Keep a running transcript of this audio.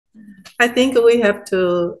I think we have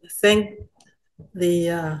to thank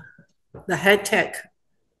the head tech.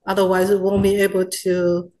 Otherwise, we won't be able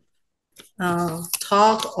to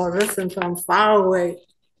talk or listen from far away.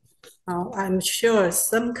 I'm sure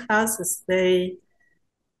some classes, they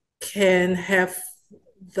can have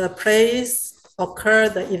the place occur,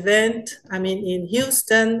 the event, I mean, in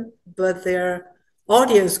Houston, but their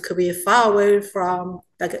audience could be far away from,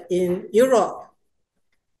 like in Europe.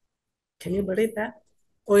 Can you believe that?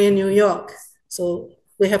 Or in New York. So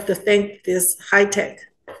we have to thank this high tech.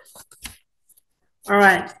 All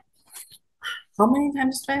right. How many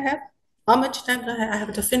times do I have? How much time do I have? I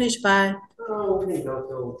have to finish by We can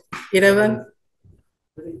go 11?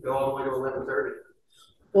 we can go all the way to 11:30.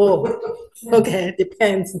 Oh, okay,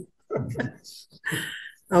 depends.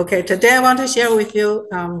 Okay, today I want to share with you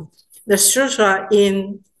the sutra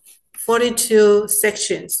in 42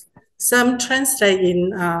 sections. Some translate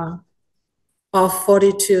in of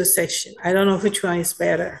 42 sections. I don't know which one is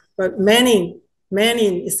better, but many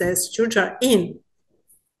it says sutra in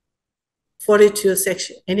 42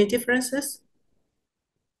 sections. Any differences?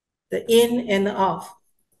 The in and the of.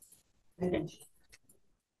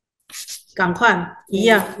 赶快一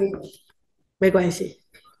样，没关系。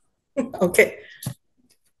Okay,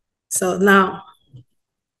 so now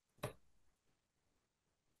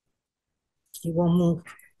you won't move.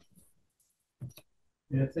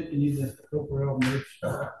 Yeah, I think you need to go for all merch.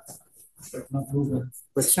 Not moving.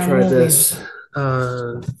 Let's Not try moving. this.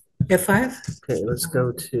 F5? Okay, let's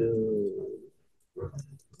go to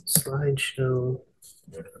slideshow.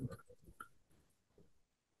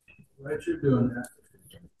 Right, you're doing that.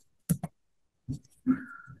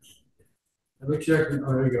 I look checking.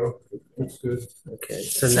 Oh, there you go. That's good. Okay,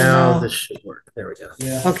 so So now now- this should work. There we go.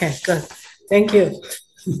 Yeah. Okay, good. Thank you.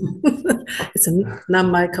 It's not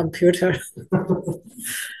my computer.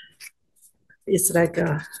 It's like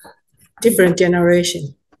a different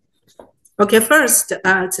generation. Okay, first,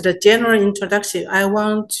 to the general introduction, I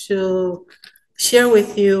want to share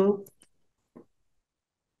with you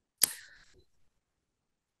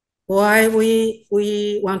why we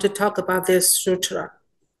want to talk about this sutra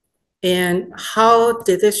and how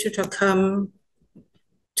did this sutra come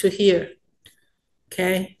to here.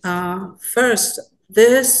 Okay, first,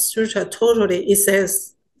 this sutra totally, it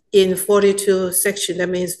says in 42 section, that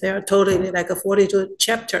means there are totally like a 42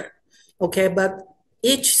 chapter. Okay, but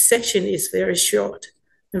each section is very short,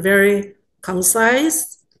 very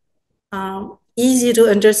concise, easy to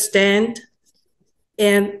understand,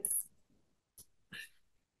 and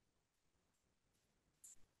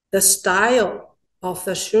the style of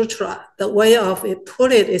the sutra, the way of it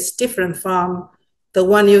put it is different from the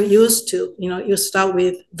one you used to. You know, you start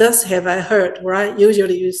with "Thus have I heard," right?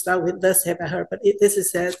 Usually you start with "Thus have I heard," but this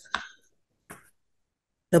is said,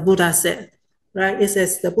 the Buddha said, right? It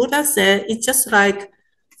says the Buddha said. It's just like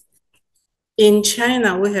in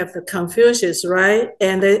China we have the Confucius, right?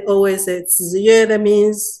 And they always say "Ziyue," that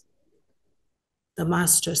means the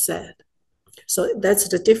master said. So that's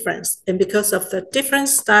the difference. And because of the different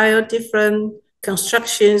style, different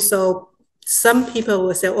construction, so some people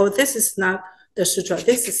will say, oh, this is not the sutra,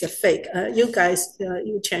 this is a fake. You guys,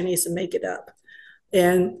 you Chinese make it up.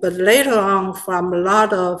 But later on, from a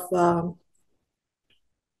lot of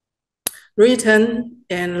written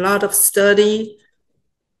and a lot of study,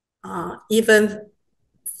 even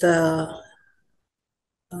the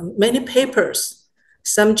many papers,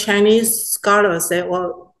 some Chinese scholars say,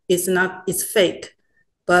 well, it's not, it's fake.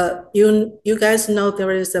 But you guys know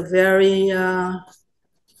there is a very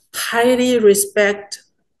highly respected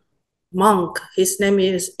monk. His name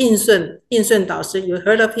is Yin Sun Dao. You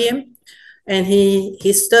heard of him? And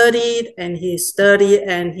he studied and he studied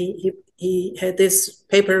and he had this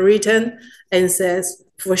paper written and says,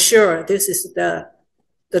 for sure, this is the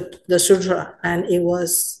sutra. And it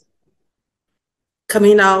was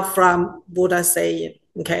coming out from Buddha saying,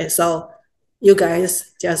 okay, so you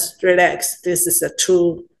guys just relax. This is a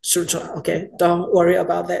true sutra, okay? Don't worry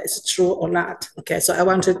about that, it's true or not, okay? So I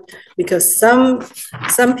want to, because some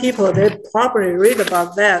people, they probably read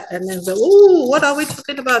about that and then say, oh, what are we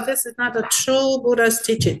talking about? This is not a true Buddha's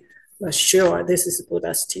teaching. But sure, this is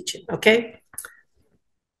Buddha's teaching, okay?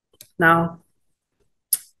 Now,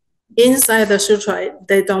 inside the sutra,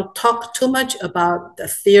 they don't talk too much about the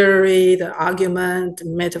theory, the argument,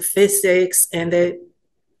 metaphysics, and they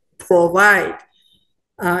provide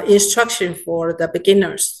instruction for the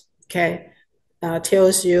beginners, okay?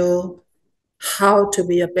 Tells you how to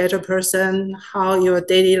be a better person, how your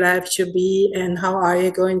daily life should be, and how are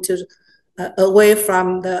you going to away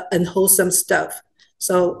from the unwholesome stuff.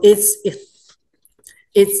 So it's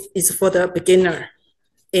for the beginner.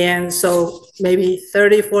 And so maybe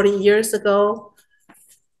 30, 40 years ago,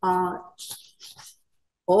 all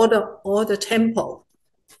the temple,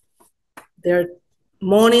 their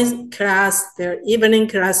morning class, their evening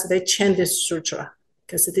class, they chant this sutra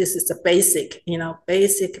because this is the basic,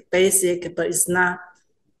 basic, but it's not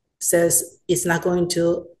says it's not going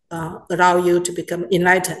to allow you to become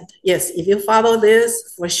enlightened. Yes, if you follow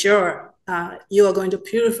this, for sure, you are going to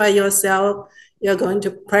purify yourself. You're going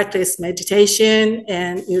to practice meditation,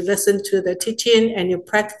 and you listen to the teaching, and you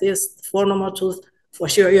practice Four Noble Truths. For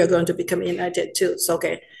sure, you're going to become enlightened too. So,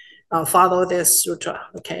 okay, follow this sutra.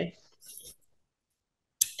 Okay.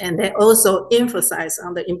 And they also emphasize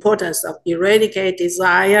on the importance of eradicate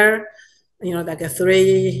desire, like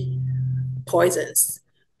 3 poisons: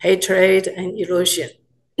 hatred and illusion.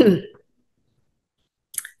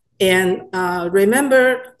 And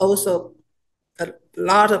remember also a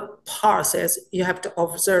lot of parts says you have to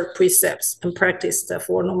observe precepts and practice the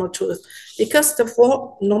Four Noble Truths, because the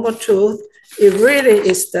Four Noble Truths, it really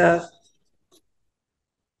is the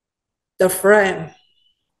frame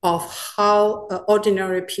of how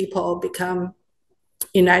ordinary people become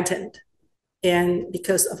enlightened. And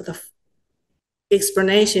because of the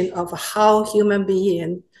explanation of how human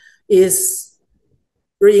being is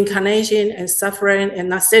reincarnation and suffering and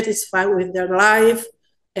not satisfied with their life,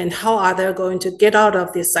 and how are they going to get out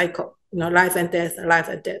of this cycle, life and death, life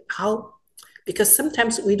and death. How? Because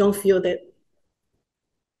sometimes we don't feel that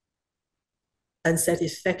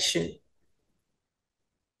unsatisfaction,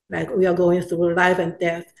 like we are going through life and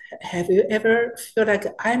death. Have you ever feel like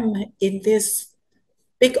I'm in this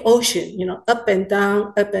big ocean, up and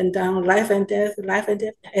down, life and death, life and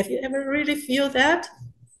death? Have you ever really feel that?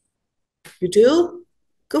 You do?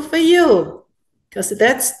 Good for you, because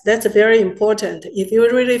that's very important. If you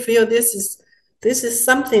really feel this is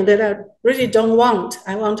something that I really don't want,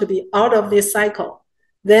 I want to be out of this cycle,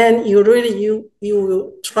 then you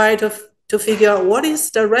will try to figure out what is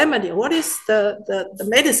the remedy, what is the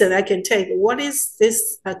medicine I can take, what is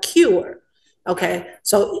this cure. Okay,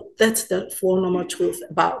 so that's the Four Noble Truths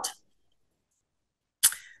about.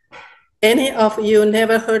 Any of you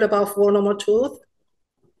never heard about Four Noble Truths?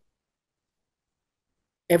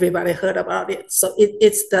 Everybody heard about it. So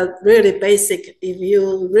it's the really basic. If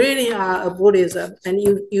you really are a Buddhism and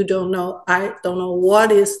you don't know, I don't know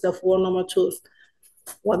what is the Four Noble Truths,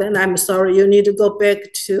 well, then I'm sorry, you need to go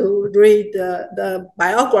back to read the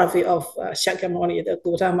biography of Shakyamuni, the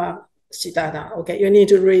Gautama Siddhartha. Okay, you need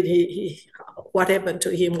to read what happened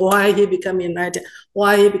to him, why he became enlightened,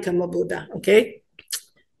 why he became a Buddha. Okay.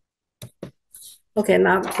 Okay,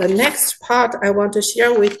 now the next part I want to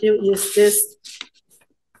share with you is this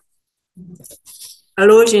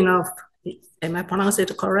illusion of, am I pronouncing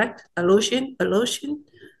it correct? Illusion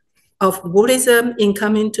of Buddhism in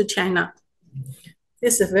coming to China.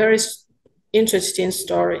 This is a very interesting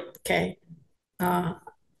story. Okay,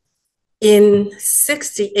 in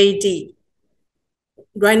 60 AD,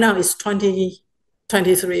 right now it's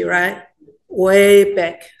 2023, right? Way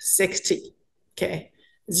back 60. Okay,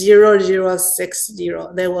 0060.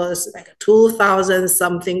 There was like 2,000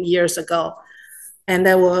 something years ago, and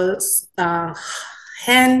there was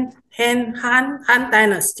Han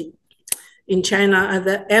Dynasty in China, and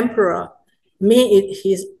the emperor,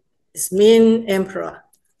 his Ming emperor.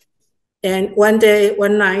 And one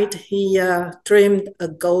night, he dreamed a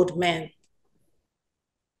gold man.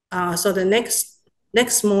 So the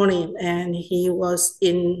next morning, and he was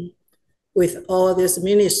in with all this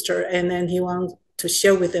minister, and then he wanted to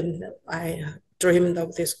share with them, I dreamed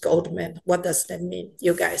of this gold man. What does that mean?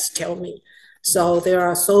 You guys tell me. So there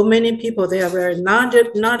are so many people, they are very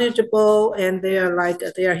knowledgeable, and they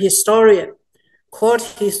are historian, court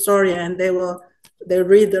historian. They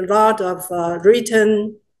read a lot of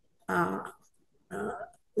written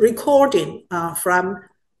recording from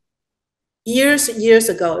years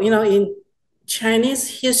ago. In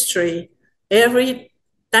Chinese history, every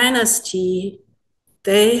dynasty,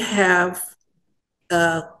 they have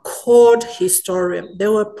a court historian. They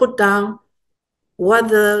will put down what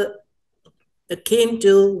the king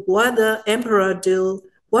do, what the emperor do,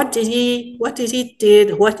 what did he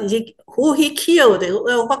did, who he killed,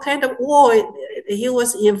 what kind of war he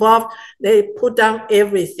was involved. They put down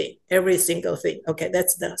everything, every single thing. Okay,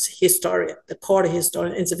 that's the historian, the court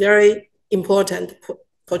historian. It's a very important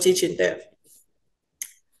position there.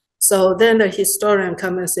 So then the historian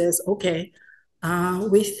comes and says, okay,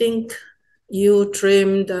 we think you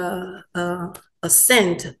dreamed a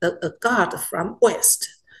saint, a god from West,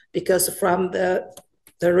 because from the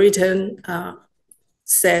written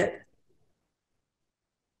said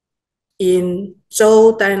in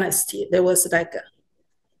Zhou dynasty, there was like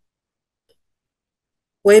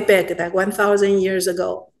way back, like 1,000 years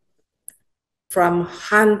ago, from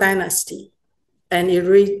Han Dynasty, and it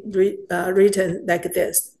written like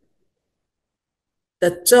this: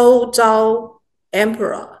 the Zhou Zhao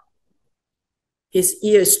Emperor, his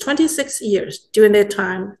years 26 years during that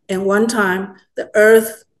time, and one time the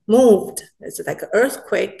earth moved. It's like an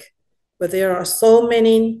earthquake, but there are so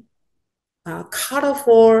many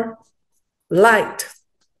colorful light,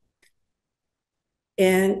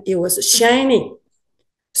 and it was shining.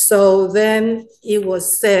 So then it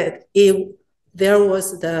was said there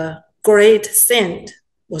was the great saint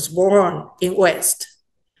was born in West.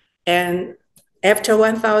 And after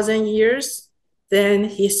 1,000 years, then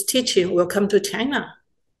his teaching will come to China.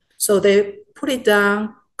 So they put it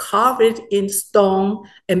down, carved it in stone,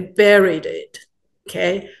 and buried it.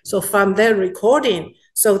 Okay, so from that recording,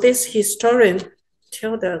 so this historian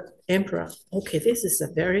tell the emperor, okay, this is a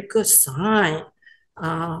very good sign.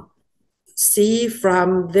 See,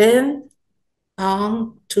 from then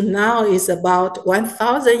on to now is about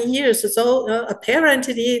 1,000 years. So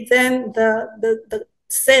apparently then the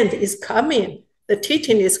saint is coming, the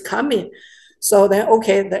teaching is coming. So then,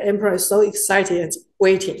 okay, the emperor is so excited and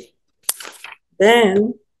waiting.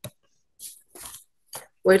 Then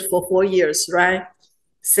wait for 4 years, right?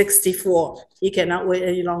 64, he cannot wait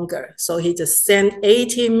any longer. So he just sent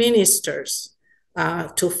 80 ministers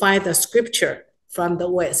to find the scripture from the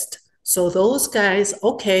West. So those guys,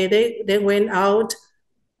 okay, they went out,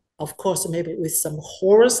 of course, maybe with some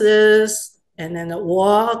horses and then a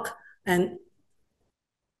walk and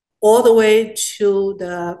all the way to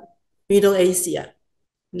the Middle Asia,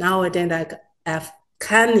 nowadays like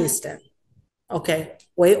Afghanistan, okay,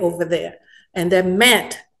 way over there. And they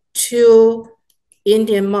met two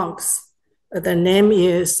Indian monks. The name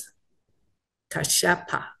is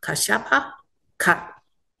Kashyapa.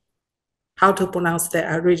 How to pronounce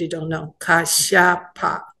that? I really don't know.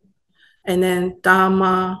 Kashyapa. And then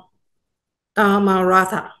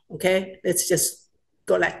Dharmaratha. Okay, let's just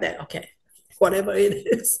go like that. Okay, whatever it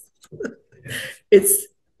is. It's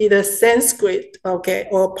either Sanskrit, okay,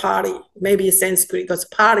 or Pali. Maybe Sanskrit because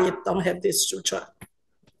Pali don't have this sutra.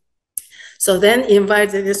 So then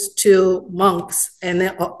invited these two monks, and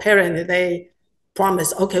then apparently they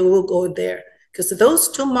promised, okay, we'll go there. Because those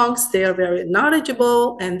two monks, they are very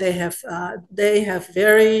knowledgeable, and they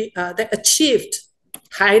achieved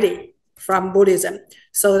highly from Buddhism.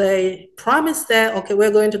 So they promised that, okay, we're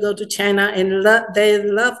going to go to China, and they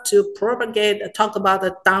love to propagate, talk about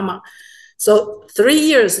the Dharma. So 3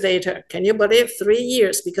 years later, can you believe 3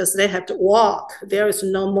 years? Because they have to walk. There is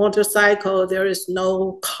no motorcycle, there is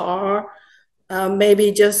no car.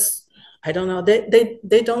 Maybe just, I don't know,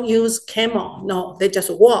 they don't use camel. No, they just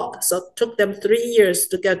walk. So it took them 3 years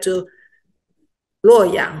to get to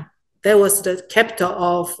Luoyang. That was the capital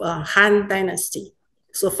of Han Dynasty.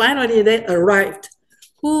 So finally they arrived.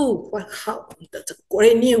 Ooh, that's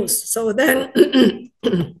great news. So then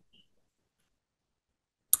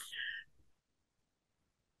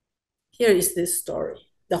here is this story,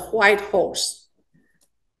 the white horse.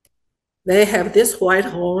 They have this white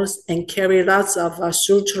horse and carry lots of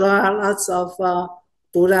sutra, lots of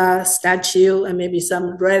Buddha statue, and maybe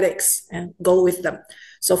some relics, and go with them.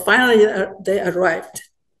 So finally, they arrived.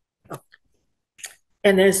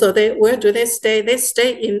 And then, so where do they stay? They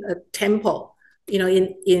stay in a temple. You know,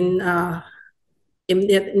 in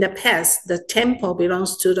the past, the temple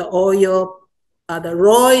belongs to the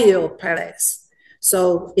royal palace.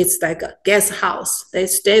 So it's like a guest house. They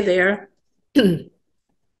stay there.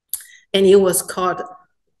 And it was called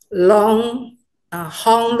Honglu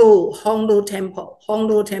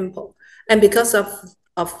Temple. And because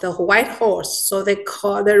of the white horse, so they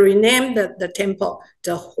renamed the temple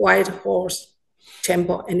the White Horse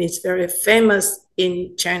Temple, and it's very famous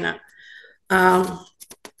in China.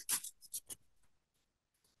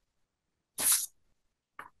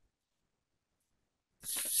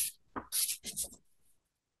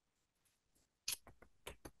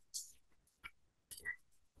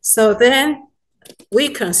 So then we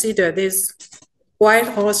consider this White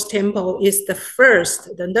Horse Temple is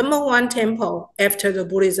the number one temple after the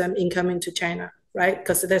Buddhism incoming to China, right?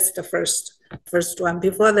 Because that's the first one.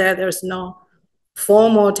 Before that, there's no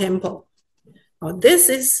formal temple. Oh, this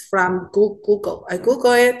is from Google. I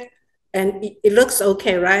Google it, and it looks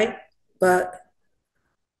okay, right? But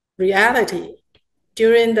reality,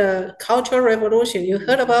 during the Cultural Revolution, you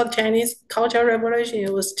heard about Chinese Cultural Revolution,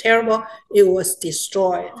 it was terrible. It was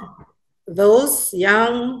destroyed. Those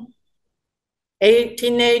young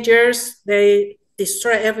teenagers, they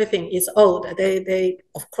destroy everything. It's old.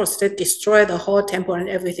 Of course, they destroy the whole temple and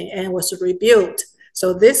everything, and was rebuilt.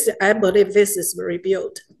 So this, I believe this is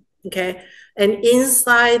rebuilt, okay? And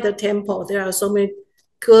inside the temple, there are so many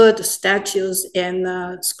good statues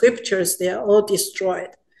and scriptures. They are all destroyed.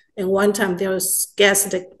 And one time there was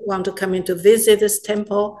guests that want to come in to visit this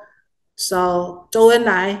temple. So Zhou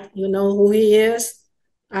Enlai, you know who he is?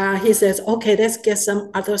 He says, okay, let's get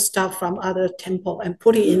some other stuff from other temple and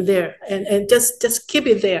put it in there and just keep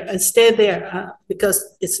it there and stay there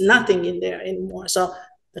because it's nothing in there anymore. So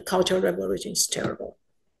the Cultural Revolution is terrible.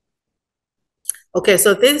 Okay,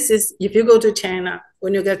 so this is, if you go to China,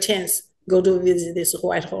 when you get a chance, go to visit this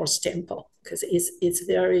White Horse Temple because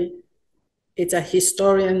it's a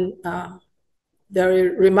historian, very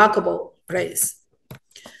remarkable place.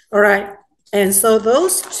 All right, and so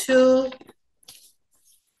those two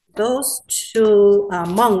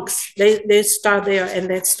monks, they start there and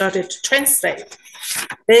they started to translate.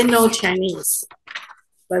 They know Chinese,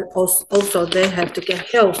 but also they have to get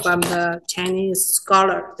help from the Chinese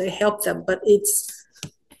scholar. They help them, but it's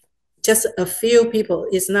just a few people.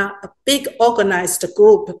 It's not a big organized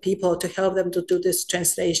group of people to help them to do this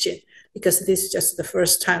translation because this is just the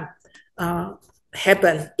first time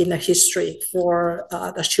happened in the history for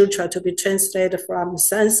the Sutra to be translated from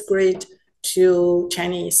Sanskrit to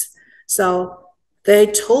Chinese. So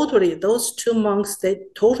those two monks, they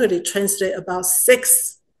totally translate about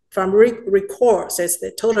six, from record says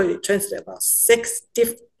they totally translate about six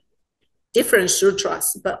different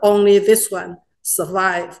sutras, but only this one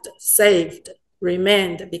survived, saved,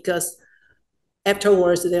 remained, because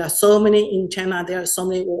afterwards there are so many in China, there are so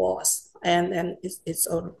many wars, and it's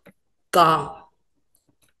all gone.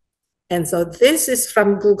 And so this is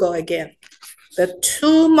from Google again. The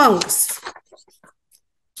two monks,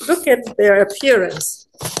 look at their appearance.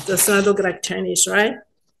 Does not look like Chinese, right?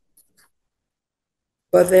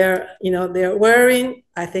 But they're wearing,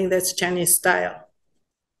 I think that's Chinese style.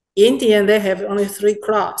 Indian, they have only 3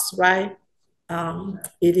 cloths, right?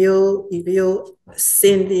 If you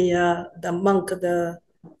seen the monk, the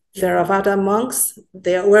Theravada monks,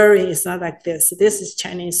 their wearing is not like this. This is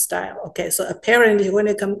Chinese style. Okay, so apparently when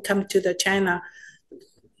they come to the China,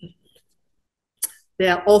 they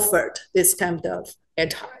are offered this kind of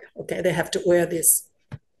attire. Okay, they have to wear this.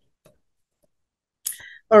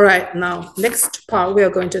 All right, now next part we are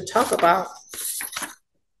going to talk about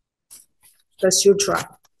the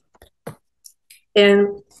Sutra.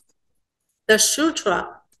 And the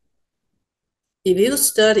Sutra, if you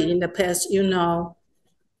study in the past, you know,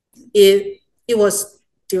 it was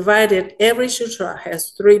divided, every sutra has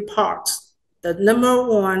 3 parts. The number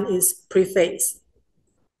 1 is preface.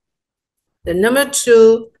 The number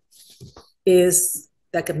 2 is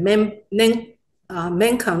like a main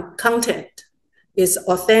content. It's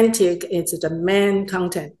authentic, it's the main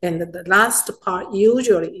content. And the last part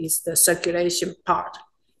usually is the circulation part.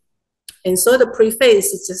 And so the preface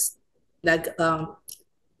is just like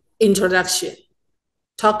introduction.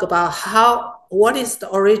 Talk about what is the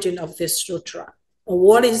origin of this sutra?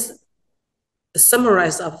 What is the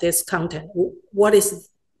summarize of this content? What is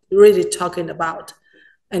really talking about?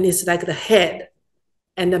 And it's like the head.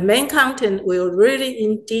 And the main content will really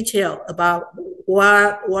in detail about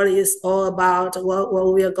what is all about,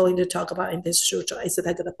 what we are going to talk about in this sutra. It's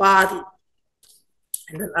like the body.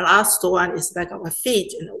 And the last one is like our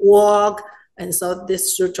feet and walk. And so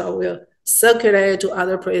this sutra will circulate to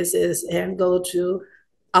other places and go to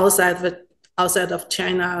outside of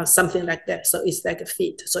China, something like that. So it's like a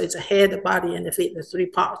feet. So it's a head, body, and the feet, the 3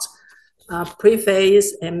 parts.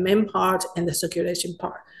 Preface and main part and the circulation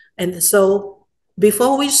part. And so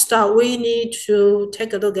before we start, we need to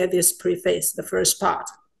take a look at this preface, the first part.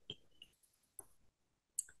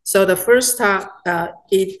 So the first part,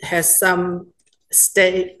 it has some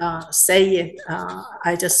saying.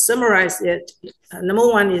 I just summarized it. Number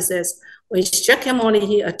 1 is this: when Shakyamuni,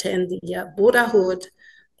 he attained the Buddhahood,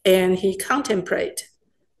 and he contemplate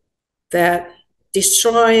that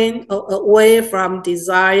destroying away from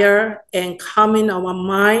desire and calming our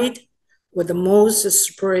mind were the most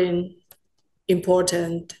supreme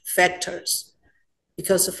important factors.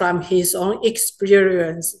 Because from his own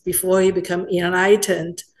experience, before he became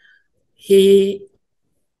enlightened, he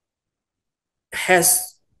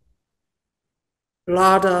has a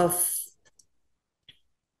lot of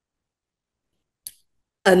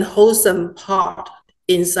unwholesome part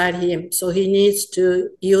inside him. So he needs to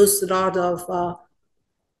use a lot of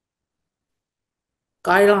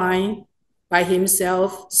guideline by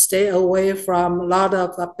himself, stay away from a lot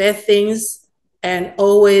of bad things, and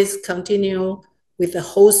always continue with the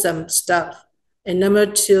wholesome stuff. And number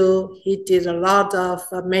 2, he did a lot of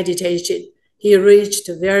meditation. He reached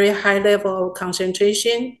a very high level of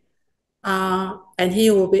concentration, and he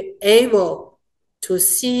will be able to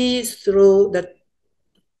see through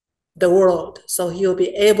the world. So he'll be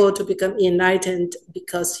able to become enlightened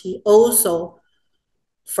because he also,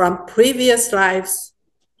 from previous lives,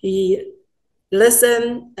 he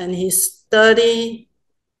listened and he studied.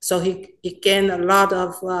 So he gained a lot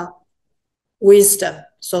of wisdom.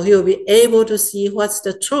 So he'll be able to see what's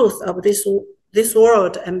the truth of this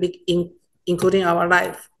world and including our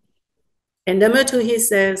life. And number two, he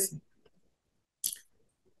says,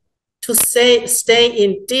 to stay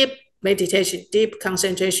in deep meditation, deep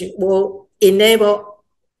concentration will enable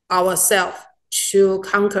ourselves to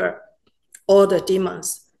conquer all the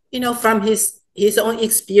demons. From his own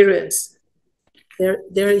experience,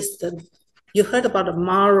 there is you heard about the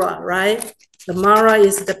Mara, right? The Mara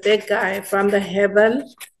is the big guy from the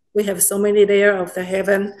heaven. We have so many layers of the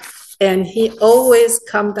heaven, and he always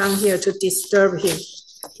come down here to disturb him.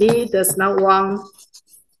 He does not want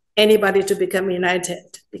anybody to become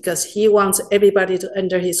united because he wants everybody to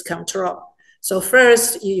under his control. So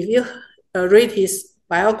first, if you read his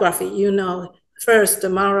biography, first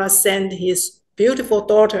Mara sent his beautiful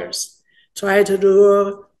daughters try to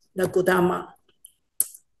rule the Gautama,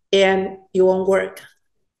 and it won't work.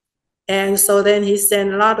 And so then he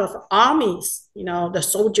sent a lot of armies, the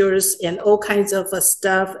soldiers and all kinds of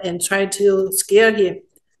stuff, and tried to scare him.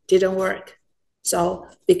 Didn't work. So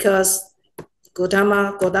because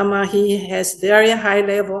Gautama, he has very high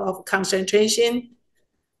level of concentration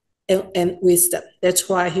and wisdom. That's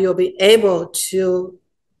why he will be able to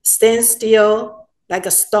stand still like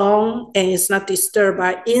a stone, and is not disturbed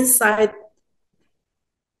by inside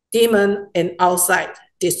demon and outside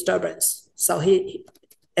disturbance. So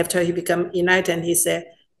after he become enlightened, he said,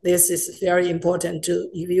 this is very important too.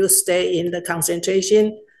 If you stay in the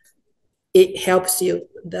concentration, it helps you.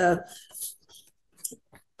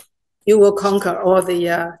 You will conquer all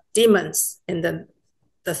the demons. And then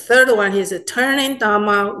the third one is turning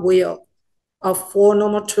Dharma wheel of Four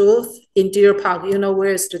Noble Truths in Deer Park. You know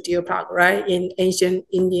where is the Deer Park, right? In ancient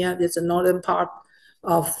India, there's a northern part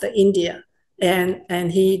of the India.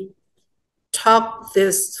 And he taught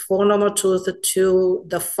this Four Noble Truths to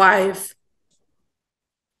the 5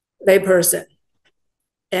 layperson.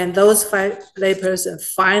 And those 5 layperson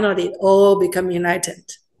finally all become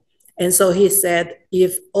enlightened. And so he said,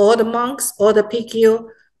 if all the monks, all the PQ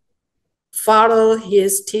follow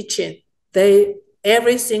his teaching,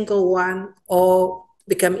 every single one all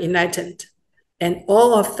become enlightened. And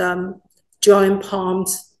all of them join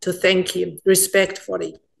palms to thank him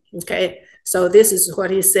respectfully. Okay, so this is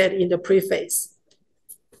what he said in the preface.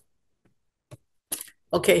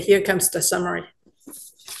 Okay, here comes the summary.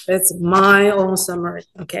 That's my own summary.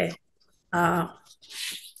 Okay,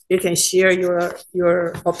 you can share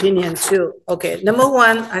your opinion too. Okay, number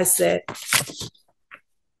one, I said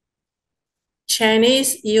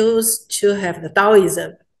Chinese used to have the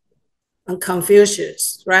Taoism and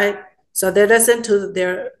Confucius, right? So they listen to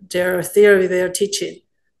their theory, their teaching.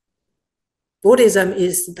 Buddhism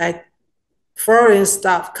is like foreign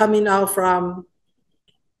stuff coming out from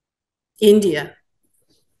India.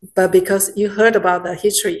 But because you heard about the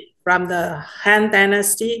history from the Han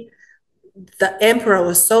Dynasty, the emperor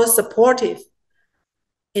was so supportive.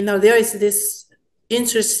 There is this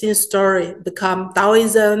interesting story become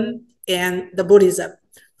Taoism and the Buddhism.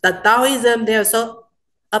 The Taoism, they are so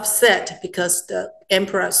upset because the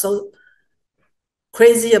emperor is so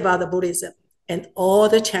crazy about the Buddhism. And all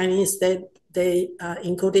the Chinese, they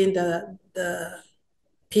including the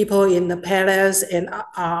people in the palace and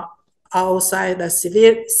outside the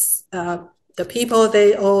civilians, the people,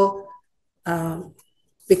 they all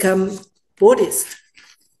become Buddhist.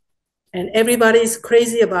 And everybody is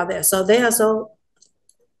crazy about that. So they are so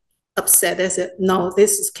upset. They said, no,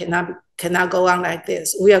 this cannot go on like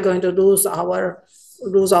this. We are going to lose our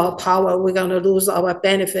power. We're going to lose our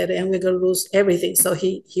benefit, and we're going to lose everything. So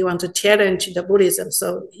he wants to challenge the Buddhism.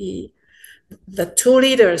 So the 2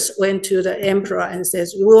 leaders went to the emperor and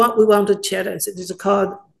says, we want to challenge. It is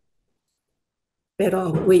called battle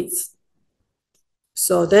of wits.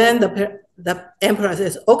 So then the emperor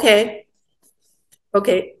says, okay,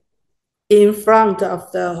 in front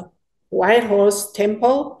of the White Horse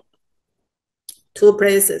Temple, 2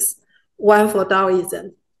 places, one for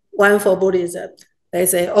Taoism, one for Buddhism. They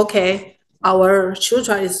say, okay, our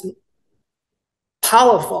Sutra is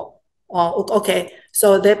powerful. Okay,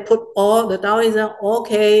 so they put all the Taoism,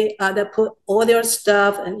 okay, they put all their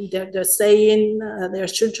stuff and their saying, their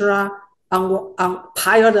Sutra on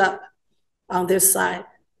piled up on this side.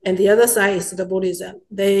 And the other side is the Buddhism.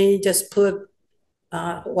 They just put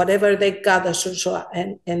whatever they got the Sutra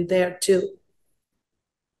and there too.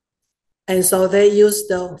 And so they use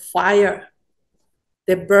the fire.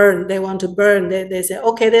 they burn. They want to burn. They say,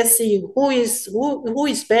 okay, let's see who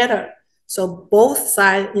is better. So both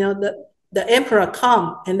sides, the emperor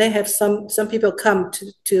come, and they have some people come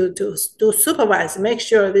to supervise, make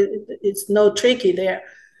sure that it's no tricky there.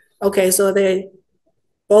 Okay, so they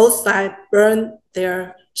both sides burn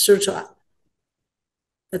their sutra.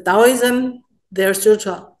 The Taoism, their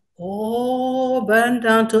sutra, all burned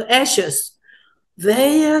down to ashes.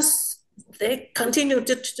 They continue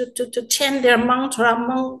to chant their mantra,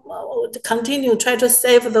 to continue try to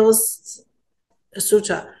save those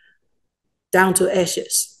sutra down to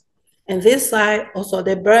ashes. And this side also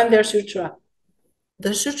they burn their sutra.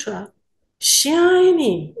 The sutra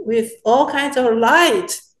shining with all kinds of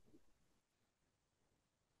light.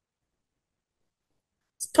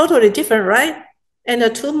 It's totally different, right? And the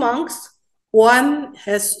two monks, one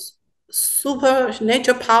has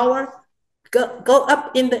supernatural power, go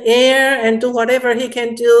up in the air and do whatever he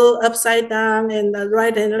can do, upside down and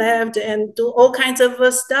right and left, and do all kinds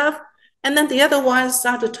of stuff. And then the other ones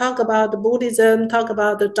start to talk about the Buddhism, talk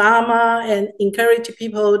about the Dharma, and encourage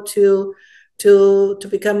people to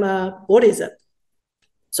become a Buddhism.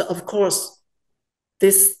 So of course,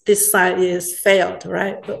 this side is failed,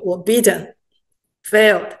 right? Or beaten,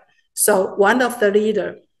 failed. So one of the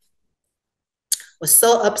leader was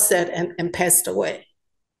so upset and passed away.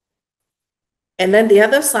 And then the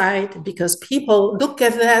other side, because people look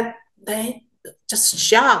at that, they just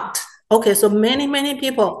shocked. Okay, so many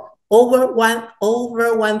people, over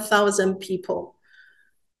 1,000 people,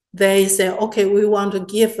 they say, okay, we want to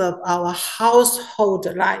give up our household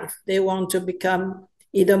life. They want to become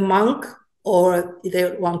either monk or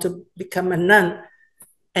they want to become a nun.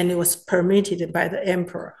 And it was permitted by the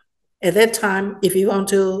emperor. At that time, if you want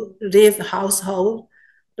to live household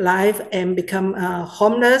life and become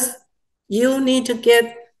homeless, you need to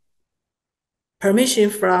get permission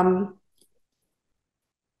from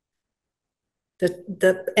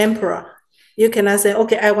the emperor. You cannot say,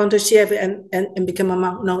 okay, I want to shave and become a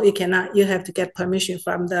monk. No, you cannot. You have to get permission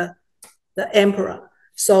from the emperor.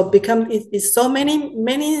 So it's so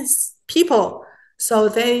many people. So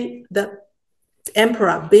the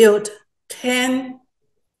emperor built 10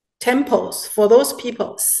 temples for those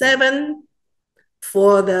people, 7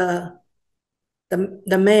 for the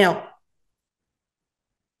male,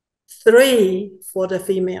 3 for the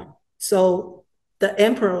female. So the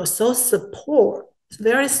emperor was so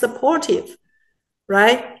very supportive,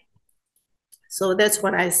 right? So that's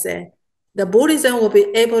what I say. The Buddhism will be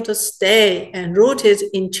able to stay and rooted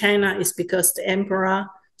in China is because the emperor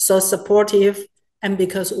so supportive and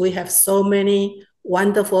because we have so many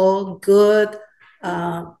wonderful, good,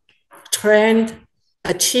 trained,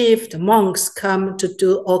 achieved monks come to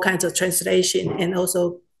do all kinds of translation and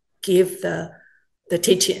also give the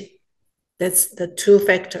teaching. That's the 2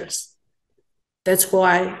 factors. That's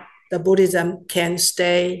why the Buddhism can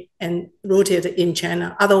stay and rooted in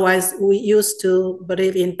China. Otherwise, we used to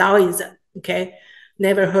believe in Taoism, okay?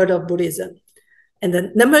 Never heard of Buddhism. And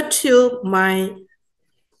then number 2, my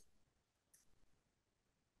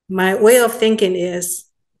way of thinking is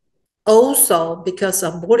also because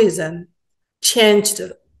of Buddhism changed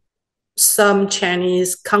some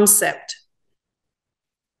Chinese concept.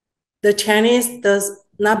 The Chinese does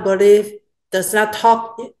not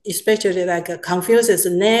talk, especially like Confucius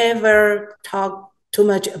never talk too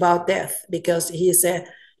much about death because he said,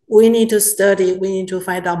 we need to study, we need to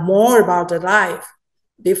find out more about the life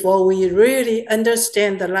before we really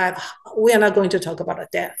understand the life. We are not going to talk about the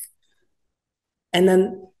death. And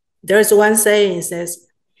then there's one saying, it says,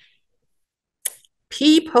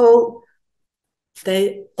 people,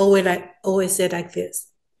 they always say like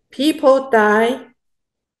this, people die,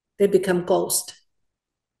 they become ghosts.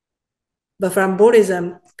 But from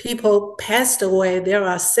Buddhism, people passed away. There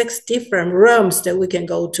are 6 different realms that we can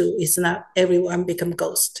go to. It's not everyone become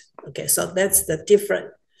ghost. Okay, so that's the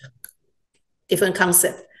different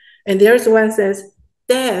concept. And there's one says,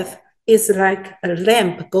 death is like a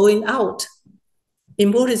lamp going out. In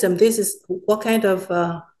Buddhism, this is what kind of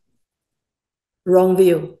wrong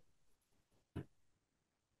view?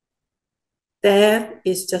 Death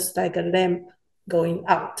is just like a lamp going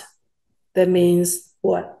out. That means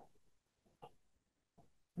what?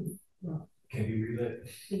 Can you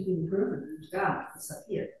read that?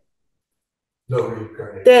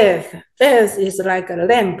 Death is like a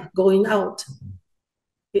lamp going out.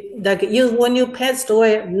 Like when you passed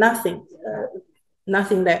away, nothing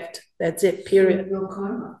left. That's it, period. No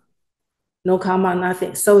karma. No karma,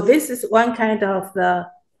 nothing. So this is one kind of the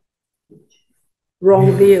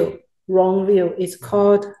wrong view. Wrong view. It's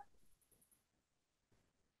called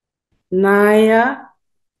nihilism.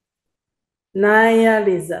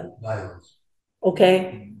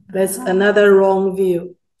 Okay, that's another wrong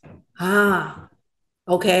view.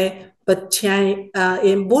 Okay, but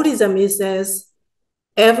in Buddhism it says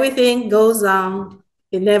everything goes on.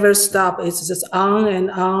 It never stops. It's just on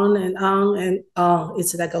and on and on and on.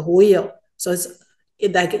 It's like a wheel. So it's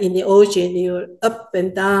like in the ocean, you're up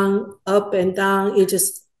and down, up and down. It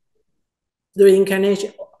just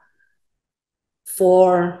reincarnation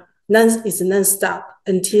it's non-stop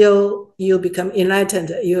until you become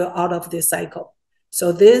enlightened. You're out of this cycle.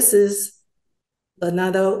 So this is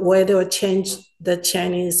another way to change the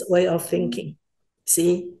Chinese way of thinking.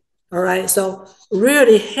 See? All right. So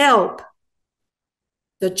really help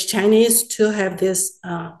the Chinese to have this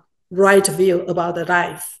right view about the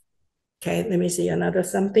life. Okay, let me see another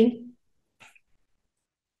something.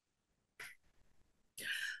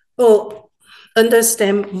 Oh,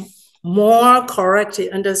 understand more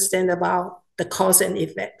correctly, understand about the cause and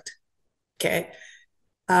effect. Okay.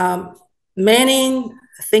 Many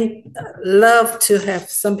love to have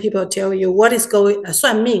some people tell you what is going,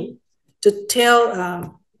 算命, to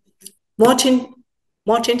tell Fortune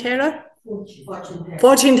teller?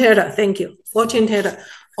 Fortune teller, thank you. Fortune teller.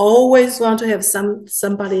 Always want to have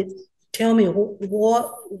somebody tell me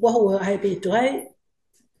what will I be?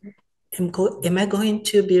 Am I going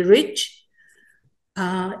to be rich?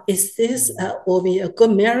 Is this will be a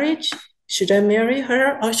good marriage? Should I marry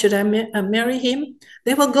her or should I marry him?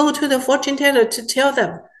 They will go to the fortune teller to tell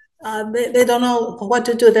them. They don't know what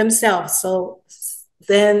to do themselves. So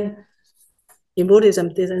then in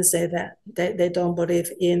Buddhism didn't say that. They don't believe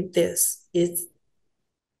in this.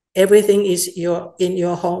 Everything is in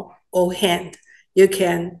your own hand. You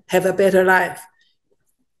can have a better life.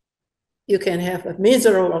 You can have a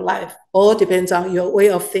miserable life. All depends on your way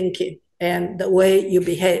of thinking and the way you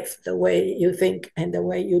behave, the way you think, and the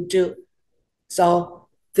way you do. So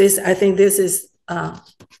I think this is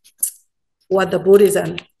what the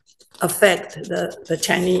Buddhism affect the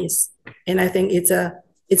Chinese, and I think it's a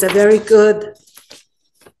very good.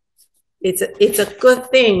 It's a good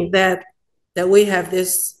thing that we have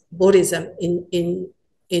this Buddhism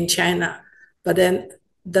in China, but then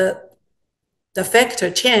the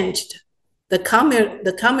factor changed. The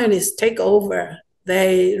communists take over.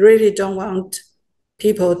 They really don't want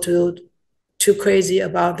people to too crazy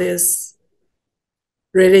about this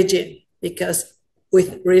religion, because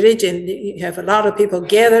with religion you have a lot of people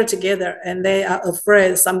gather together and they are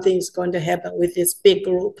afraid something is going to happen with this big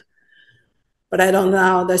group. But I don't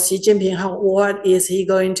know the Xi Jinping, what is he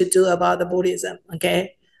going to do about the Buddhism?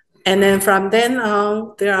 Okay. And then from then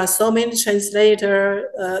on, there are so many translators.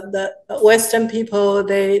 The Western people,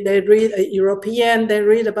 they read European, they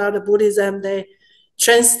read about the Buddhism, they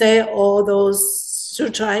translate all those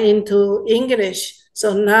sutra into English.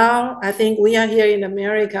 So now I think we are here in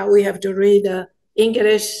America, we have to read the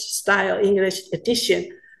English style, English edition,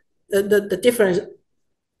 the different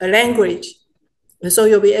language. And so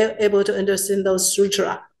you'll be able to understand those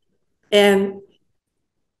sutra. And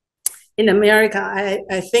in America,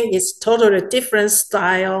 I think it's totally different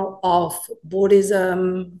style of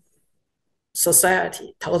Buddhism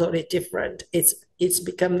society, totally different. It's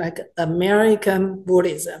become like American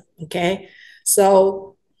Buddhism, okay?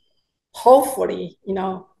 So hopefully,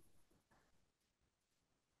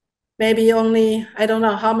 maybe only, I don't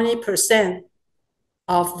know how many percent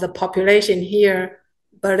of the population here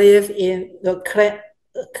believe in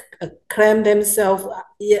claim themselves,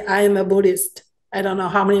 yeah, I am a Buddhist. I don't know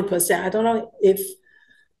how many percent. I don't know if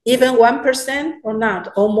even 1% or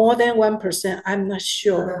not, or more than 1%. I'm not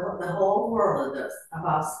sure. The whole world is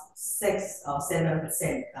about 6 or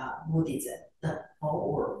 7% Buddhism. The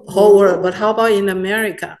whole world. Whole world. But how about in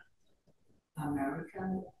America?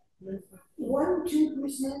 American.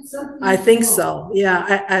 1-2%, something. I think so. Yeah.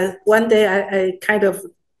 I one day I kind of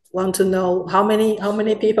want to know how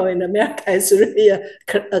many people in America is really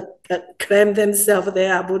claim themselves they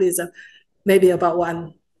are Buddhism. Maybe about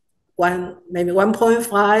maybe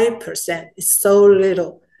 1.5%. It's so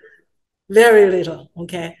little, very little.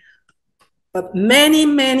 Okay, but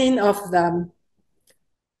many of them,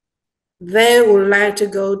 they would like to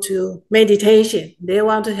go to meditation. They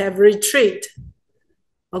want to have retreat.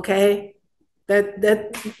 Okay, that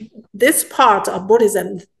this part of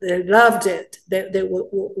Buddhism, they loved it. They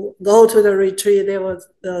would go to the retreat. They would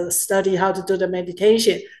study how to do the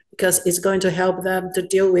meditation, because it's going to help them to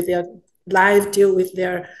deal with their life, deal with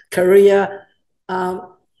their career.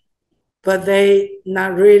 But they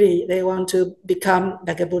not really, they want to become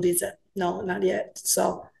like a Buddhism. No, not yet.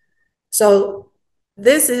 So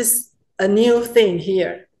this is a new thing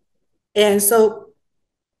here. And so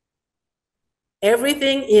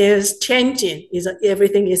everything is changing.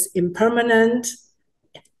 Everything is impermanent.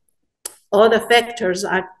 all the factors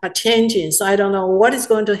are changing. So I don't know what is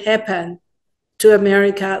going to happen to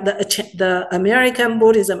America, the American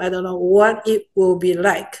Buddhism. I don't know what it will be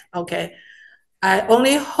like. Okay. I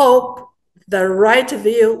only hope the right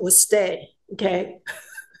view will stay. Okay.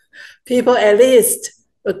 People at least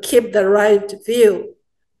will keep the right view.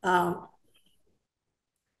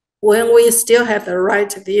 When we still have the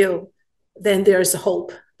right view, then there's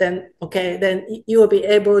hope. Then, okay, then you will be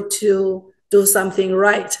able to do something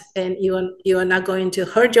right, and you are not going to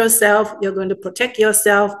hurt yourself. You're going to protect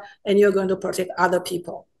yourself, and you're going to protect other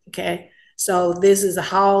people. Okay, so this is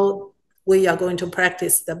how we are going to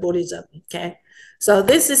practice the Buddhism. Okay, so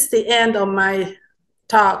this is the end of my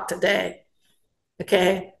talk today.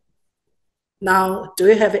 Okay. Now, do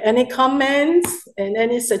you have any comments and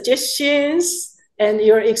any suggestions and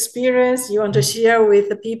your experience you want to share with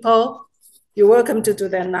the people? You're welcome to do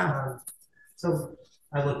that now. So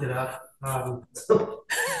I looked it up. So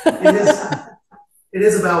it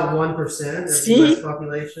is about 1% of the See? US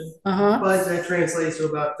population, Uh-huh. but that translates to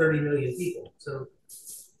about 30 million people. So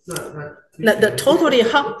not The totally,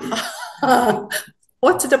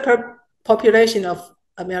 what's the population of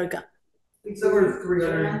America? it's over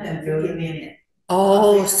 350 million.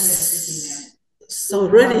 Oh, so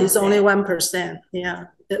really it's only 1%. Yeah,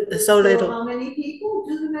 so little. How many people?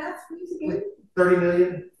 Do the math, please, again. 30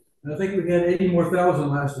 million. I think we got 80 more thousand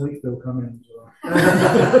last week they'll come in, so.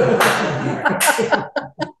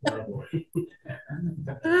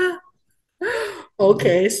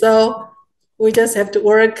 Okay, so we just have to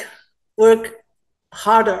work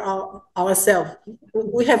harder ourselves.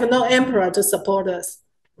 We have no emperor to support us.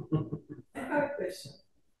 I have a question.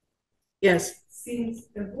 Yes. Since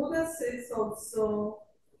the Buddha says also,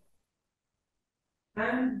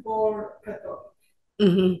 I'm born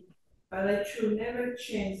Catholic, but I should never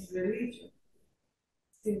change religion.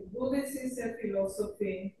 Since Buddhism is a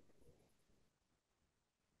philosophy,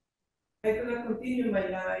 I'm gonna continue my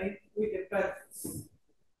life with the practice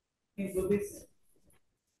in Buddhism.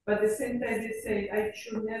 But at the same time, they say I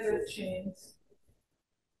should never change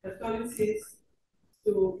Catholicism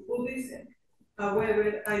to Buddhism.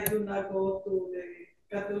 However, I do not go to the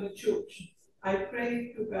Catholic Church. I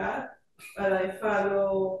pray to God, but I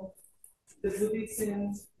follow the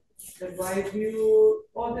Buddhism, the right view,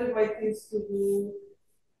 all the right things to do.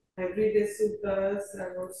 I read the sutras,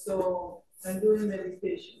 and also I'm doing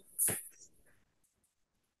meditation.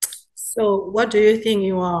 So what do you think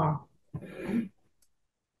you are?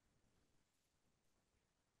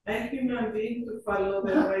 I'm human being to follow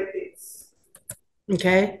the right things.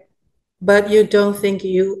 Okay, but you don't think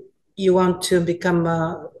you want to become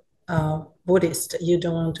a Buddhist. You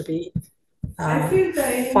don't want to be I feel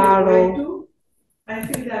that I'm follow. the way to. I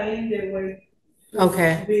feel that I'm the way to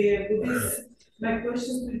Okay. be a Buddhist. My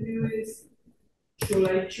question to you is, should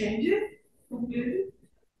I change it completely?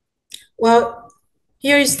 Well,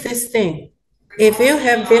 here is this thing. If you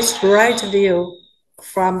have this right view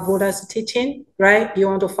from Buddha's teaching, right, you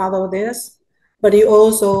want to follow this, but you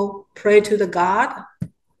also pray to the God,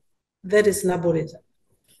 that is not Buddhism.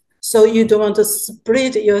 So you don't want to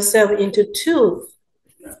split yourself into two.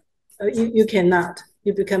 You cannot.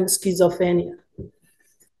 You become schizophrenia.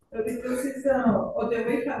 Because it's or the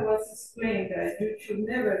way I was explained that you should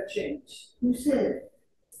never change. Who said?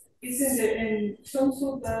 It's in some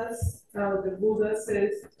sutras, the Buddha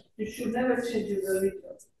says you should never change your religion.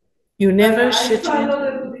 You never But should I change.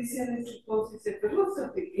 follow the Buddhism because it's a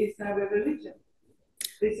philosophy. It's not a religion.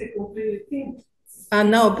 It's a complete thing.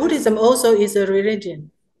 No, Buddhism also is a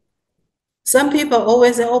religion. Some people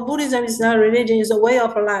always say, oh, Buddhism is not a religion, it's a way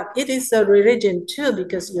of life. It is a religion too,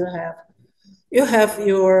 because you have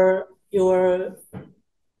your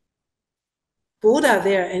Buddha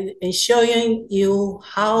there and showing you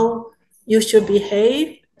how you should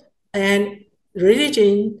behave, and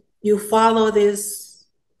religion, you follow this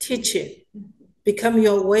teaching, become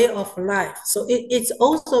your way of life. So it's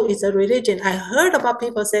also is a religion. I heard about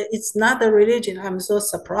people say it's not a religion. I'm so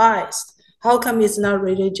surprised. How come it's not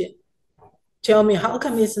religion? Tell me, how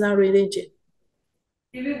come it's not religion?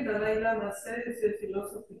 Even Dalai Lama said it's a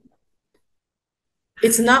philosophy.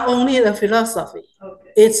 It's not only a philosophy.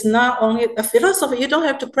 Okay. It's not only a philosophy. You don't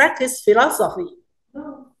have to practice philosophy.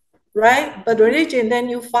 No. Right? But religion, then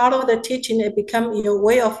you follow the teaching, it become your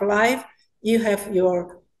way of life. You have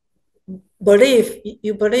your belief.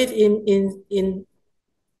 You believe in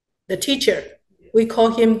the teacher. We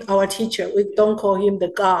call him our teacher. We don't call him the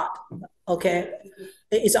God. Okay?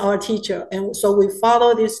 It's our teacher. And so we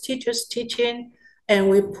follow this teacher's teaching, and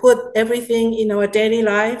we put everything in our daily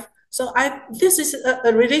life. So this is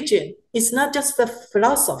a religion. It's not just a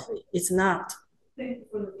philosophy. It's not. Thank you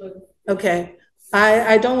for the Okay.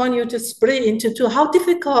 I don't want you to split into two. How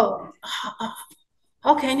difficult?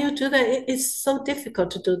 How can you do that? It's so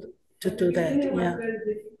difficult to do that. It was Yeah, very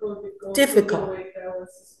difficult because difficult. of the way that was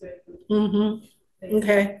expected. Mm-hmm.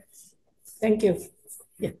 Okay. Thank you.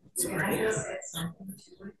 Yeah. Can I just add something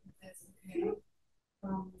to it, if that's okay? I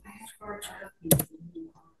have heard other people who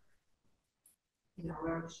are,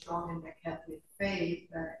 very strong in their Catholic faith,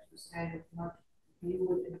 that it was kind of not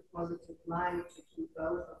viewed in a positive light to do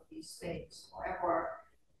both of these things. However,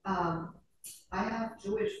 I have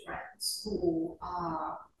Jewish friends who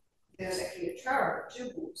are, there's actually a church,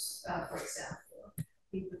 Jews, for example,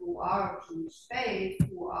 people who are of Jewish faith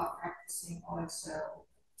who are practicing also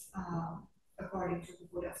according to the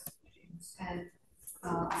Buddha's teachings, and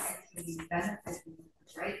are actually benefiting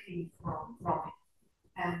greatly from it.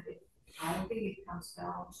 And I think it comes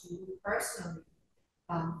down to personally.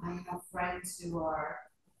 I have friends who are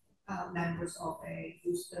members of a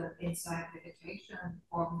Houston Insight Meditation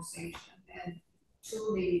organization and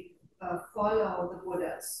truly follow the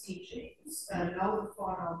Buddha's teachings, know the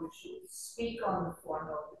Four Noble Truths, speak on the Four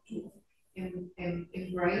Noble Truths,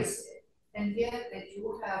 embrace it, and yet they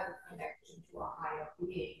do have a connection to a higher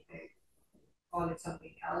being. They call it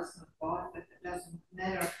something else, not God, but it doesn't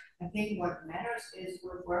matter. I think what matters is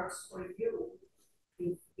what works for you.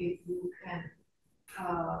 If you can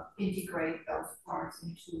integrate those parts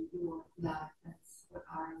into your life, that's what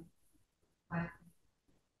I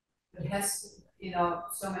it has,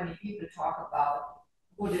 so many people talk about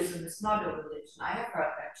Buddhism is not a religion. I have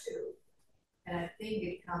heard that too. And I think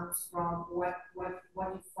it comes from what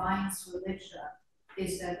defines religion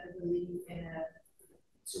is that the belief in a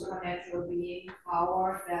supernatural being,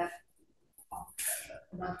 power that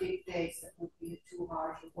not dictates, that would be too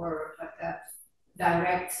harsh a word, but that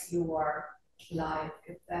directs your life.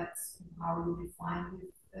 If that's how you define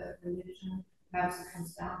religion, perhaps it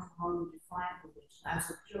comes down to how you define religion. I'm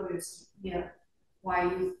so curious to hear why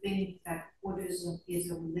you think that Buddhism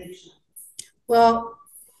is a religion. Well,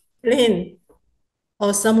 Lynn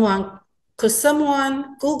or could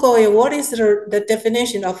someone Google it? What is the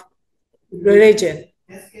definition of religion?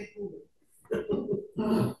 Let's get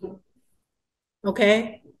Google.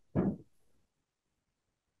 Okay.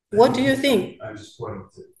 What do you think? I'm just pointing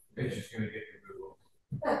to. It's just going to get to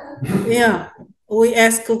Google. Yeah, we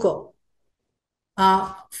ask Google.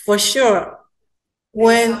 For sure.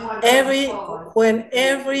 When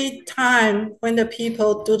every time when the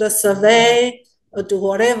people do the survey or do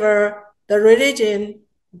whatever, the religion,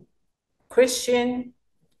 Christian,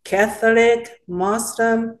 Catholic,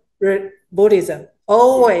 Muslim, Buddhism,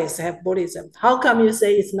 always have Buddhism. How come you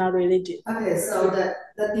say it's not religion? Okay, so the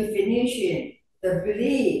definition, the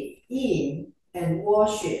belief in and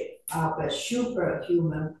worship of a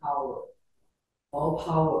superhuman power, all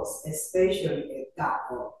powers, especially a god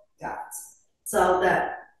or gods. So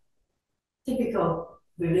the typical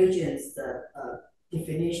religions, the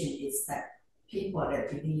definition is that people that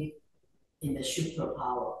believe in the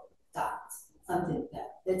superpower gods, something like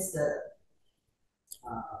that. That's the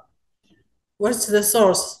What's the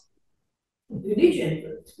source?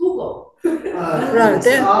 religion. Google. Right, It's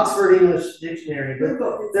then- the Oxford English Dictionary, but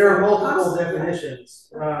Google. there are multiple Oxford. definitions.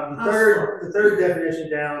 The third definition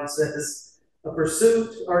down says a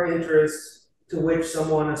pursuit or interest to which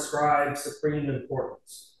someone ascribes supreme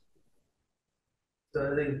importance.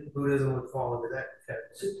 So I think Buddhism would fall into that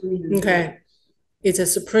category. Okay. It's a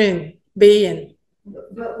supreme being.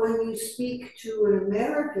 But when you speak to an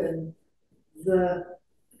American, the,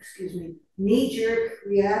 knee-jerk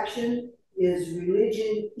reaction is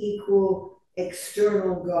religion equal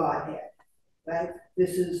external Godhead, right?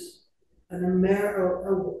 This is a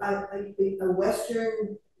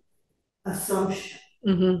Western assumption.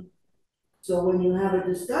 Mm-hmm. So when you have a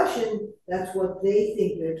discussion, that's what they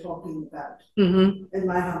think they're talking about, Mm-hmm. in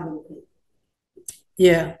my humble opinion.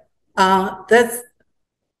 Yeah. That's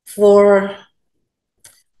for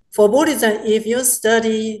Buddhism, if you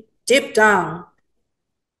study deep down,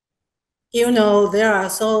 there are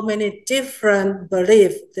so many different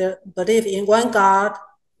beliefs. Believe in one God,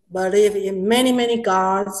 believe in many, many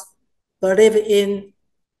gods, believe in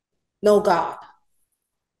no God.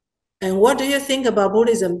 And what do you think about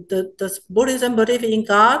Buddhism? Does Buddhism believe in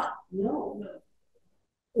God? No.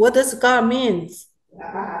 What does God mean?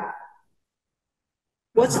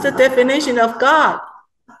 What's the definition of God?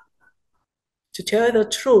 To tell you the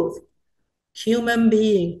truth, human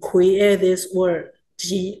being create this word,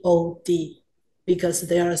 G-O-D, because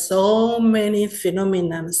there are so many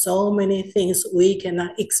phenomena, so many things we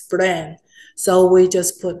cannot explain. So we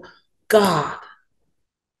just put God.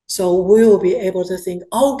 So we will be able to think,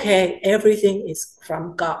 okay, everything is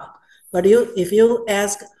from God. But if you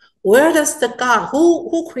ask, Where does the God,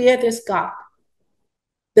 who created this God?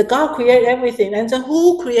 The God created everything. And then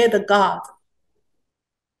who created the God?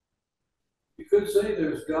 You could say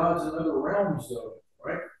there's gods in other realms though,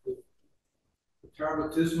 right? The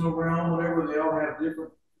Tarbatismal realm, whatever, they all have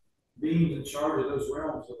different beings in charge of those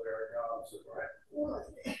realms of their gods, right?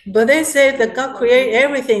 But they say that God created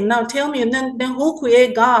everything. Now tell me, then who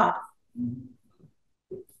created God?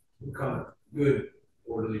 Kind of good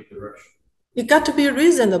orderly direction. You got to be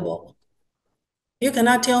reasonable. You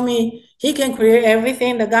cannot tell me he can create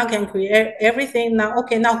everything, that God can create everything. Now,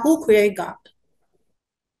 okay, now who created God?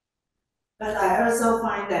 But I also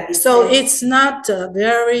find that So it's not a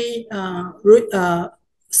very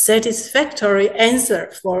satisfactory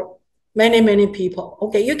answer for many people.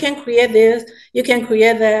 Okay, you can create this, you can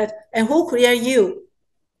create that, and who create you?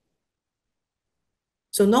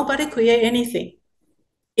 So nobody create anything.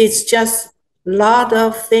 It's just a lot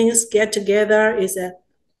of things get together. It's a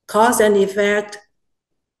cause and effect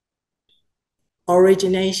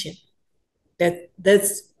origination.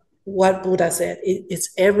 That's what Buddha said. It's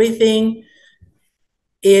everything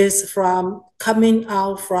is from coming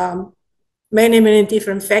out from many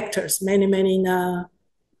different factors, many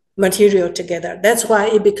material together. That's why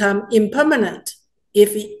it become impermanent.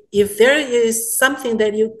 If there is something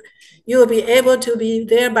that you will be able to be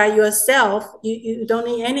there by yourself, you don't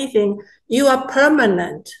need anything. You are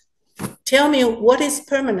permanent. Tell me what is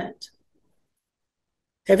permanent.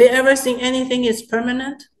 Have you ever seen anything is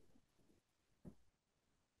permanent?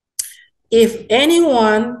 If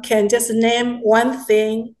anyone can just name one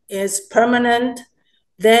thing is permanent,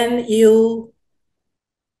 then you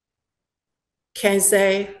can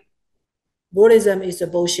say Buddhism is a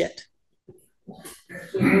bullshit.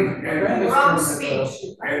 Wrong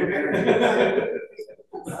speech.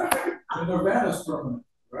 Nirvana's permanent,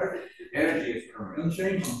 right? Energy is permanent.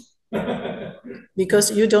 Unchanging.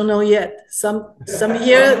 Because you don't know yet. Some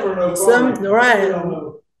here, some right.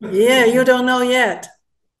 Yeah, you don't know yet.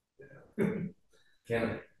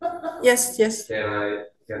 Can Yes.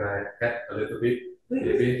 can I add a little bit?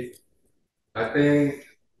 Maybe I think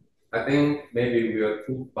maybe we are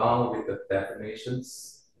too bound with the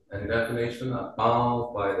definitions, and definitions are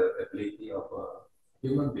bound by the ability of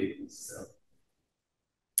human beings.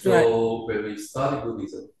 So when we study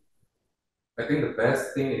Buddhism, I think the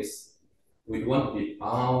best thing is we want to be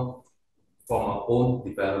bound from our own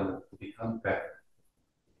development to become better.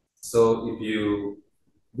 So if you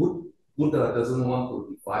Buddha doesn't want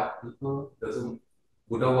to divide people,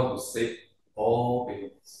 Buddha want to save all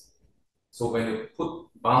beings. So when you put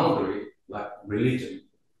boundary like religion,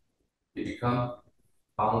 it becomes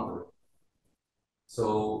boundary.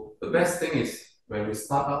 So the best thing is when we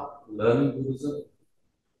start up learning Buddhism,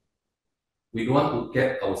 we don't want to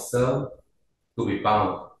get ourselves to be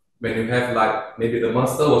bound. When you have like maybe the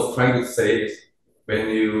master was trying to say is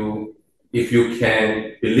if you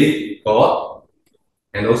can believe in God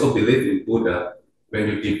and also believe in Buddha, when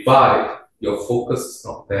you divide, your focus is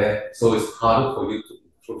not there, so it's harder for you to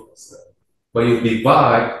improve yourself. But you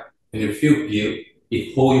divide and you feel guilt,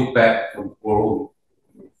 it holds you back from growing.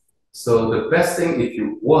 So the best thing, if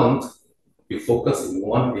you want, you focus in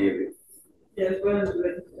one area. Yes,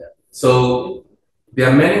 So there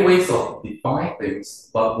are many ways of defining things,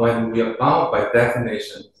 but when we are bound by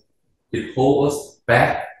definition, it holds us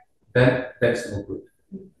back, then that's no good.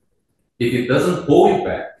 If it doesn't hold you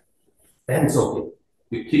back, then it's okay.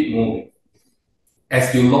 You keep moving.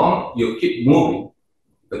 As you keep moving,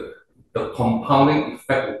 the compounding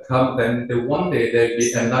effect will come, then one day they'll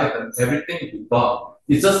be enlightened, everything will be gone.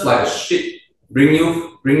 It's just like a ship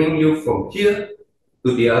bringing you from here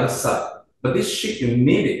to the other side. But this ship, you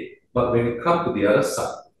need it. But when you come to the other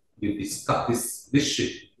side, you discard this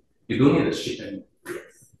ship. You don't need a ship anymore.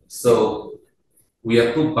 So we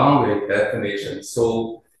are too bound with definition.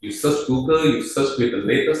 So you search Google, you search with the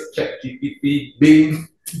latest ChatGPT, Bing,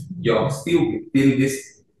 you're still within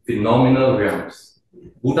these phenomenal realms.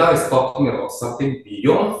 Buddha is talking about something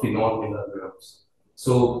beyond phenomenal realms.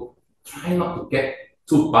 So try not to get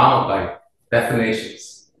too bound by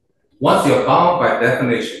definitions. Once you're bound by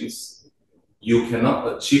definitions, you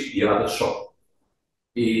cannot achieve the other shot.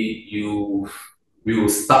 We will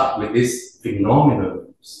start with these phenomenal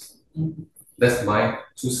realms. That's my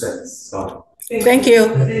 2 cents. Sorry. Thank you.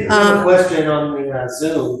 I have a question on the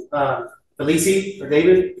Zoom. Felicie or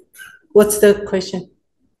David? What's the question?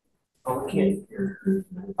 Oh, we can't hear.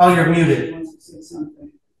 Oh, you're muted.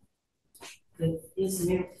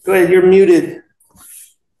 Go ahead, you're muted.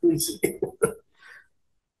 Felicie.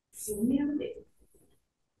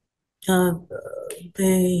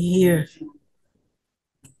 Here.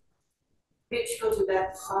 Which go to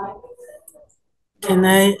that side. Can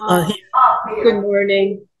I? Good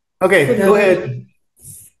morning. Okay, go ahead.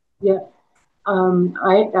 Yeah,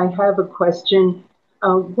 I have a question.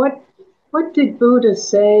 What did Buddha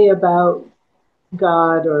say about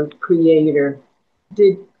God or Creator?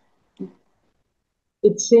 It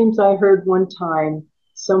seems I heard one time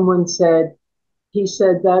someone said, he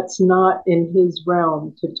said that's not in his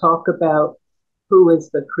realm to talk about who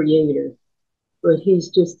is the Creator, but he's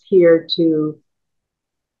just here to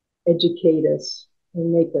educate us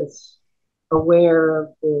and make us aware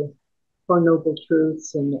of the Four Noble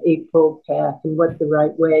Truths and the Eightfold Path and what the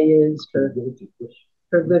right way is for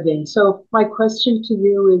living. So my question to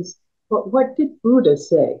you is, what did Buddha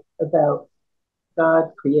say about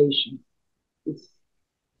God creation?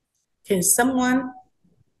 Can someone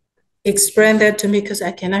explain that to me? Because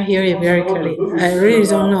I cannot hear it very clearly. I really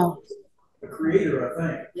don't know. The creator, I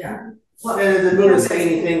think. Yeah. And the Buddha say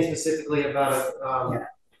anything specifically about a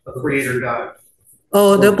creator God?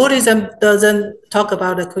 Oh, the Buddhism doesn't talk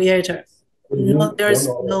about the creator. No, there's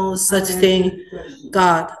no such thing,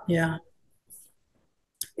 God. Yeah.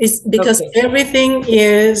 It's because everything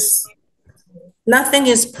is, nothing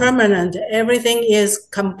is permanent. Everything is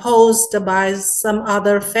composed by some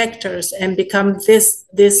other factors and become this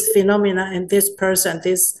phenomena and this person,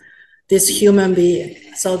 this human being.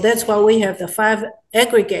 So that's why we have the 5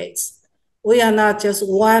 aggregates. We are not just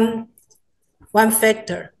one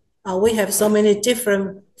factor. We have so many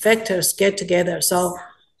different factors get together. So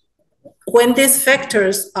when these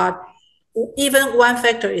factors are, even one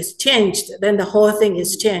factor is changed, then the whole thing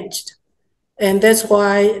is changed. And that's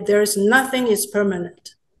why there's nothing is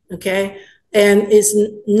permanent, okay? And it's,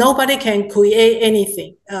 nobody can create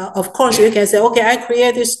anything. Of course, you can say, okay, I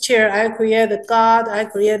create this chair, I create the God, I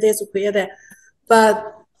create this, create that.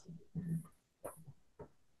 But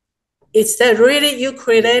is that really you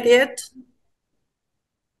created it?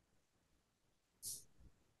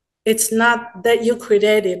 It's not that you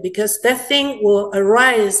created it, because that thing will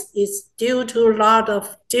arise is due to a lot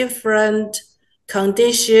of different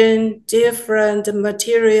condition, different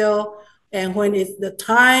material, and when it's the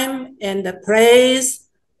time and the place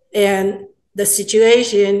and the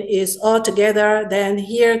situation is all together, then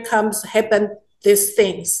here comes happen these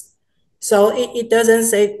things. So it doesn't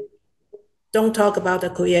say, don't talk about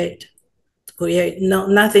the create. No,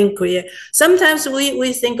 nothing create. Sometimes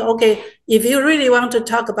we think, okay, if you really want to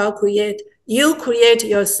talk about create, you create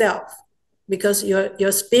yourself, because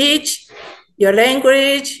your speech, your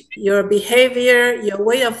language, your behavior, your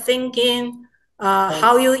way of thinking,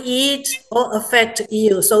 how you eat, all affect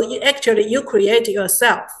you. So you create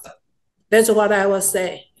yourself. That's what I was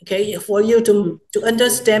saying. Okay, for you to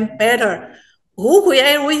understand better. Who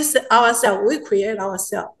create ourselves? We create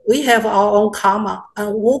ourselves. We have our own karma. And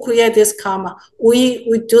who create this karma? We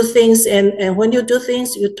do things, and when you do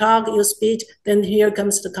things, you talk, you speak, then here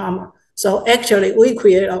comes the karma. So actually, we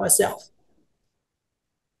create ourselves.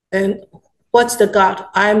 And what's the God?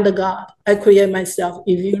 I am the God. I create myself.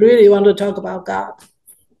 If you really want to talk about God,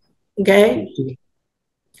 okay?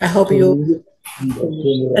 I hope you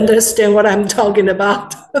understand what I'm talking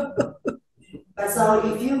about. But so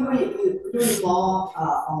if you read more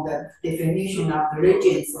on the definition of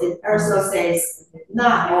religions, it also says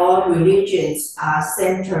not all religions are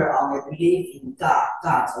centered on a belief in God,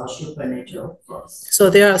 gods or supernatural force. So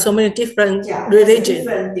there are so many different religions.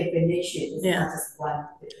 Different definitions, yeah. Not just one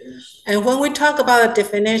definition. And when we talk about a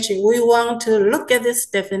definition, we want to look at this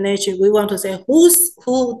definition. We want to say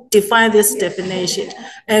who defined this definition,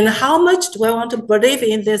 and how much do I want to believe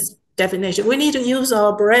in this definition? We need to use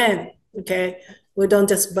our brain. Okay, we don't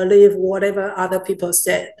just believe whatever other people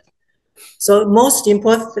said. So most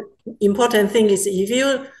important thing is, if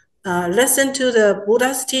you listen to the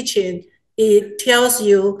Buddha's teaching, it tells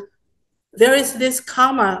you there is this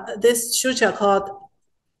karma, this sutra called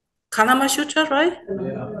Karma Sutra, right?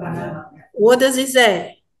 Yeah. What does it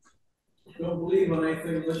say? Don't believe on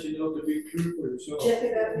anything unless you know to be true for yourself.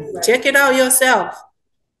 Check it out yourself.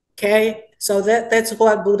 Okay, so that's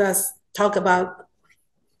what Buddha's talk about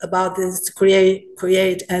this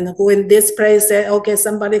create. And when this place said, okay,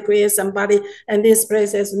 somebody create somebody, and this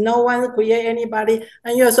place says no one create anybody,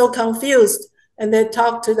 and you're so confused, and they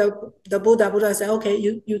talk to the Buddha said, okay,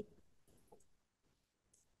 you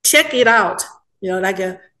check it out, like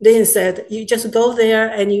Lynn said, you just go there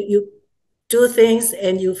and you do things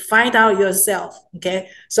and you find out yourself. Okay,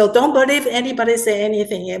 so don't believe anybody say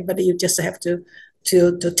anything, but you just have to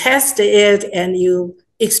test it, and you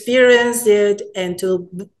experience it, and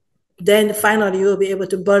then finally you'll be able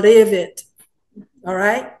to believe it. All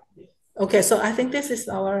right. Okay, so I think this is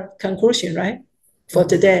our conclusion, right, for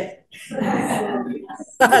today.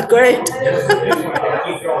 Great.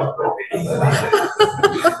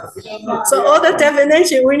 So all the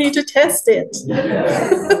definition, we need to test it.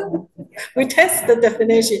 We test the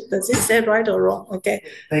definition. Does it say right or wrong? Okay.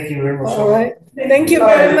 Thank you very much. All right. Thank you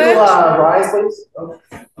very much. Rise, please.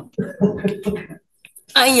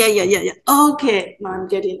 Yeah. Okay. Now I'm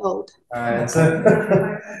getting old. All right. So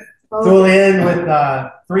we'll end with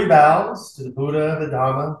 3 bows to the Buddha, the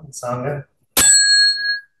Dharma, and Sangha.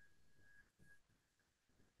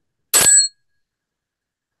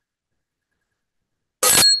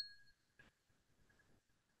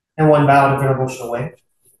 And 1 bow to Venerable Shiou.